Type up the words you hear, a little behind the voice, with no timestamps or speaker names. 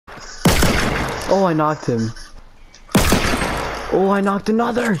Oh, I knocked him. Oh, I knocked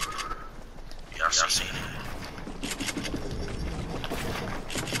another. Yeah, I've seen it.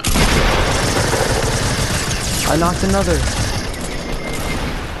 I knocked another.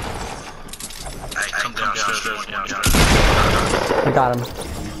 Hey, come down. I got him.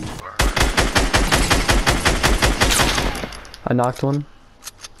 I knocked one.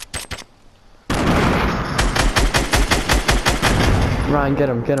 Ryan, get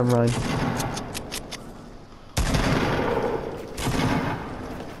him, Ryan.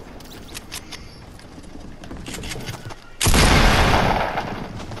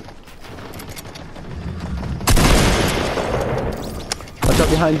 Watch out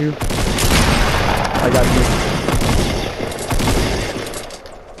behind you. I got you.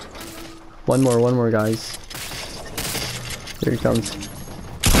 One more, guys. Here he comes.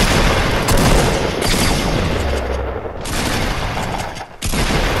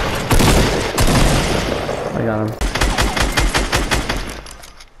 I got him.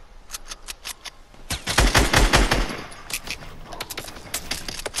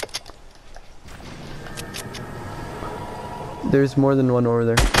 There's more than one over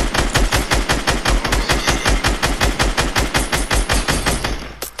there.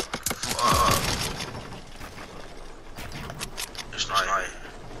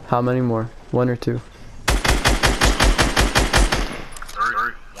 How many more? One or two?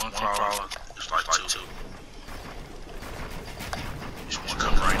 Three. One follow. It's like two. There's one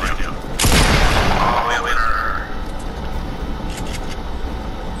coming right now. Oh, wait.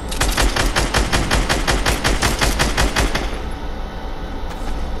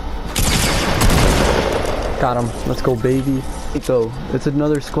 Got him. Let's go, baby. Go. It's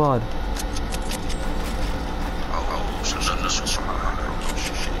another squad.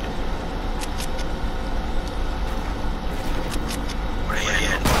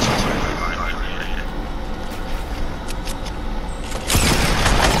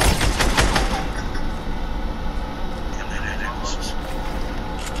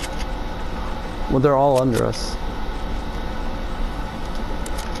 Well, they're all under us.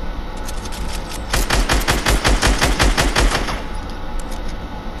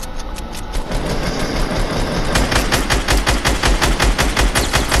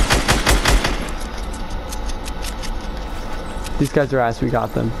 These guys are ass, we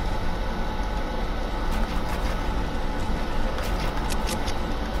got them.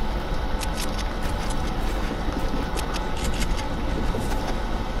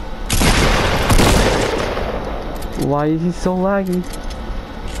 Why is he so laggy?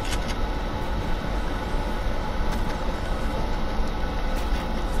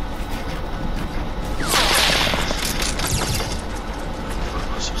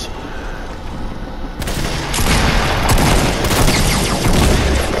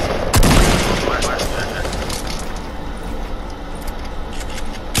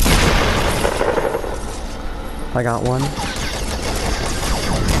 I got one.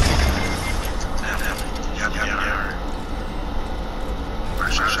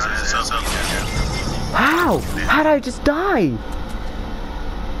 How? How did I just die?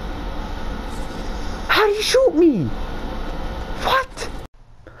 How did he shoot me? What?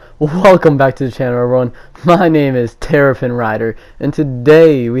 Welcome back to the channel, everyone. My name is Terrapin Rider, and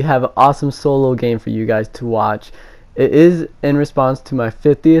today we have an awesome solo game for you guys to watch. It is in response to my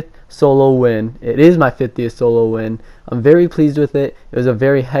 50th solo win. It is my 50th solo win. I'm very pleased with it. It was a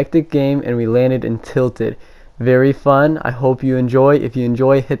very hectic game, and we landed in Tilted. Very fun. I hope you enjoy. If you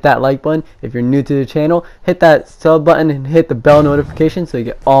enjoy, hit that like button. If you're new to the channel, hit that sub button and hit the bell notification so you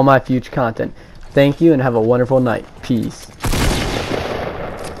get all my future content. Thank you and have a wonderful night. Peace.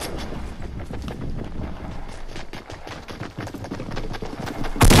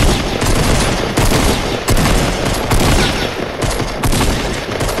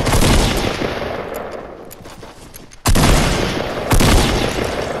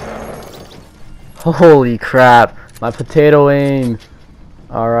 Holy crap, my potato aim.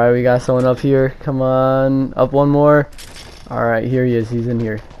 Alright, we got someone up here. Come on, up one more. Alright, here he is, he's in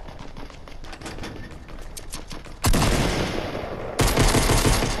here.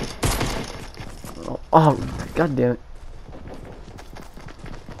 Oh, god damn it.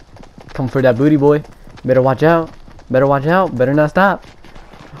 Come for that booty, boy. Better watch out. Better watch out. Better not stop.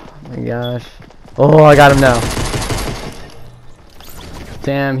 Oh my gosh. Oh, I got him now.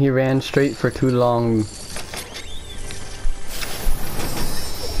 Damn, he ran straight for too long.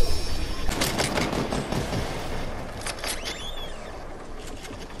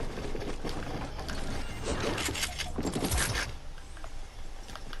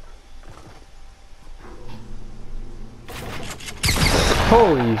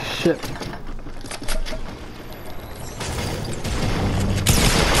 Holy shit.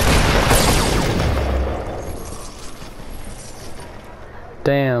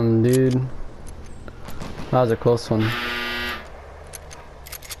 Damn, dude. That was a close one.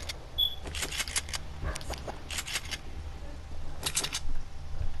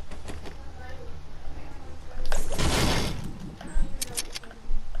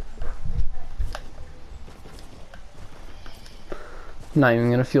 I'm not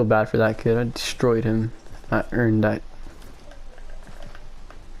even gonna feel bad for that kid. I destroyed him. I earned that.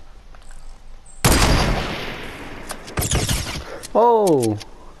 Oh!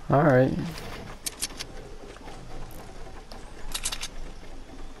 Alright.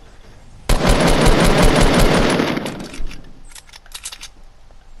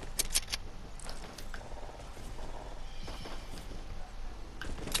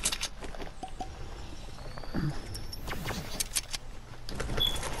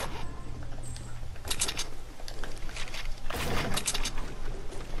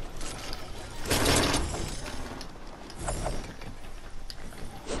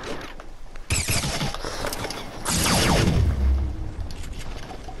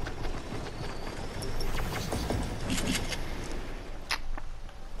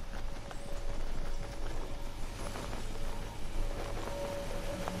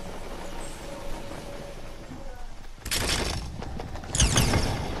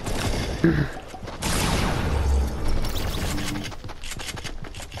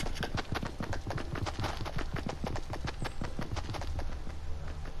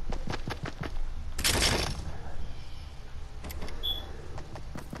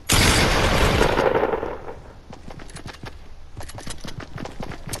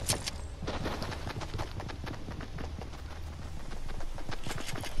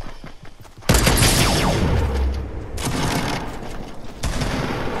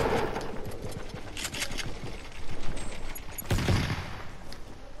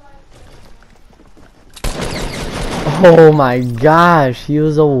 Oh my gosh, he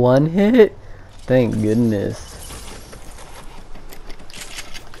was a one hit? Thank goodness.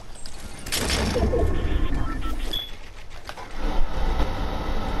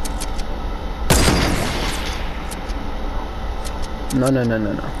 No, no, no,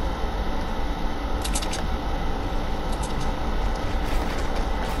 no, no.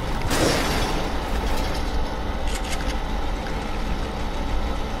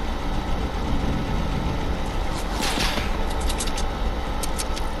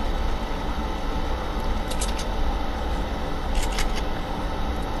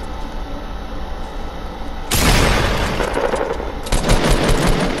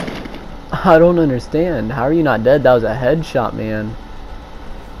 I don't understand. How are you not dead? That was a headshot, man.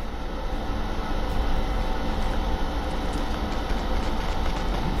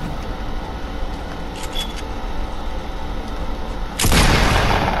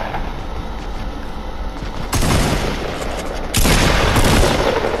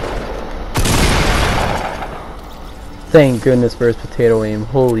 Thank goodness for his potato aim.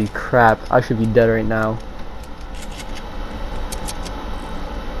 Holy crap. I should be dead right now.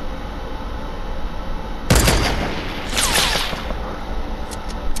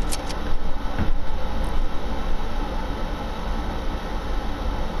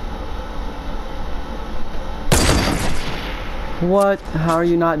 What? How are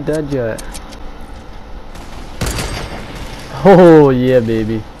you not dead yet? Oh yeah,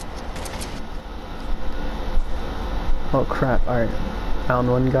 baby. Oh crap, alright. Found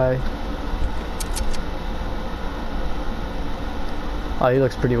one guy. Oh, he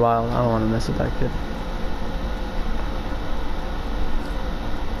looks pretty wild. I don't want to mess with that kid.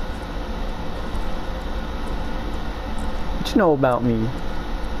 What you know about me?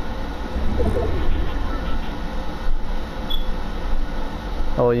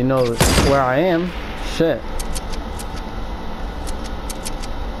 Oh, you know where I am? Shit.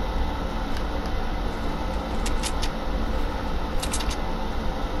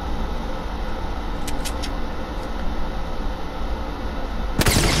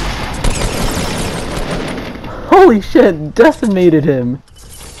 Holy shit, decimated him.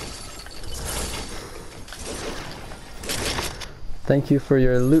 Thank you for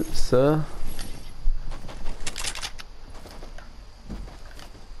your loot, sir.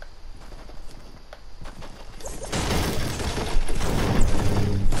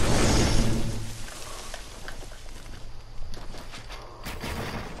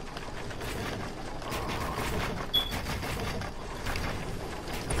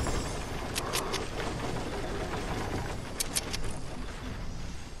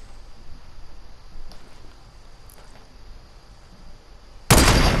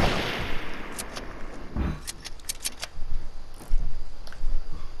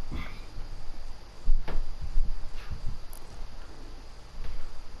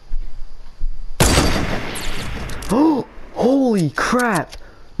 crap!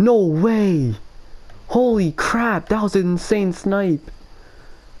 No way! Holy crap, that was an insane snipe!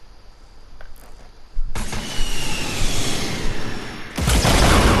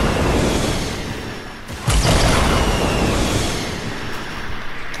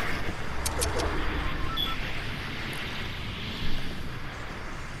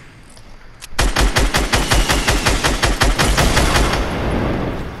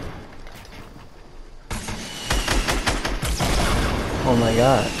 Oh my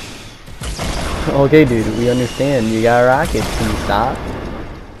god. Okay, dude, we understand. You got rockets. Can you stop?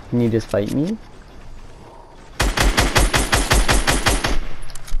 Can you just fight me?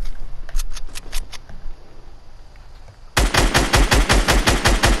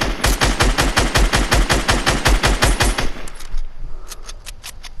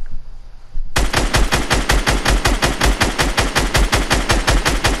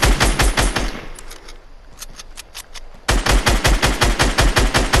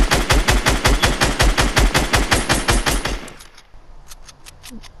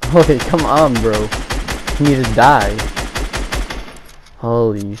 Okay, come on, bro. Can you just die?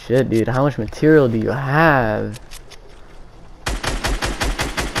 Holy shit, dude. How much material do you have?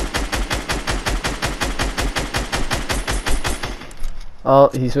 Oh,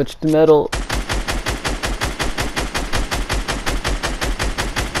 he switched to metal.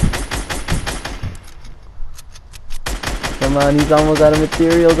 Come on, he's almost out of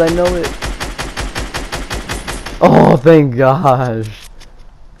materials. I know it. Oh, thank gosh.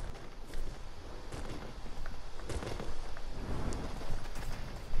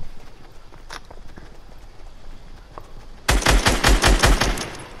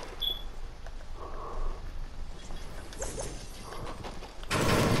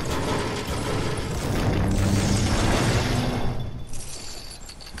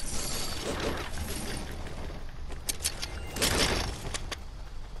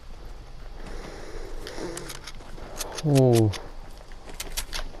 Oh.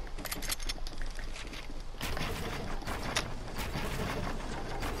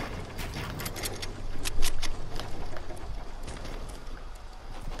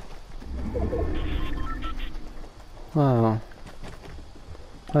 Wow.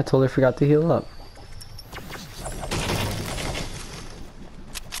 I totally forgot to heal up.